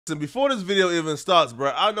And before this video even starts,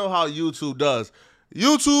 bro, I know how YouTube does.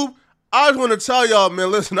 YouTube, I just want to tell y'all, man,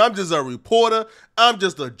 listen, I'm just a reporter. I'm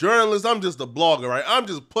just a journalist. I'm just a blogger, right? I'm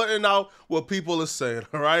just putting out what people are saying,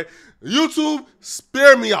 all right? YouTube,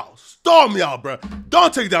 spare me out. Storm me out, bro.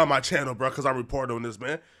 Don't take down my channel, bro, because I'm reporting on this,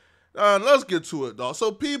 man. Let's get to it, dog.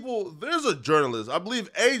 So, people, there's a journalist, I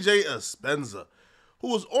believe AJ Espenza, who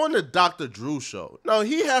was on the Dr. Drew show. Now,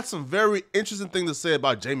 he had some very interesting things to say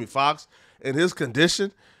about Jamie Foxx and his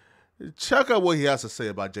condition. Check out what he has to say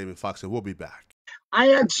about Jamie Foxx, and we'll be back. I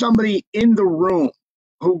had somebody in the room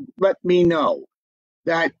who let me know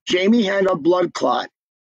that Jamie had a blood clot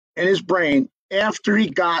in his brain after he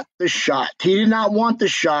got the shot. He did not want the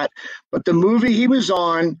shot, but the movie he was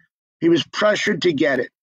on, he was pressured to get it.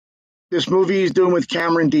 This movie he's doing with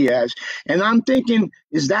Cameron Diaz. And I'm thinking,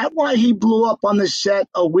 is that why he blew up on the set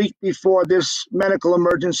a week before this medical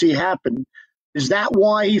emergency happened? Is that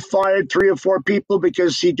why he fired 3 or 4 people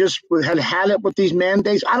because he just had it with these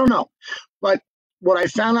mandates? I don't know. But what I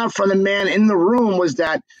found out from the man in the room was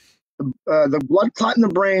that the blood clot in the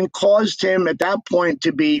brain caused him at that point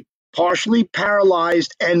to be partially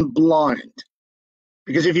paralyzed and blind.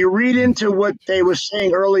 Because if you read into what they were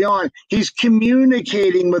saying early on, he's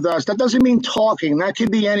communicating with us. That doesn't mean talking. That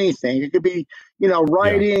could be anything. It could be,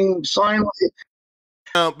 writing, sign.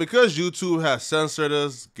 Now, because YouTube has censored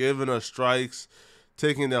us, given us strikes,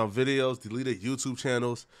 taking down videos, deleted YouTube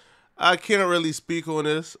channels, I can't really speak on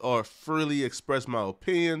this or freely express my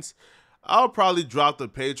opinions. I'll probably drop the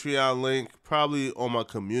Patreon link, probably on my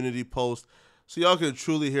community post, so y'all can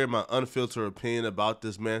truly hear my unfiltered opinion about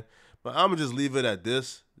this man. But I'm going to just leave it at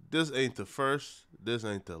this. This ain't the first. This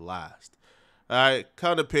ain't the last. All right?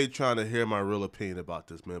 Come to Patreon to hear my real opinion about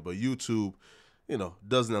this, man. But YouTube,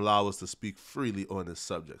 doesn't allow us to speak freely on this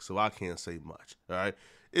subject, so I can't say much. All right?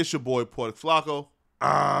 It's your boy, Portic Flacco.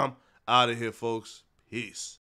 I'm out of here, folks. Peace.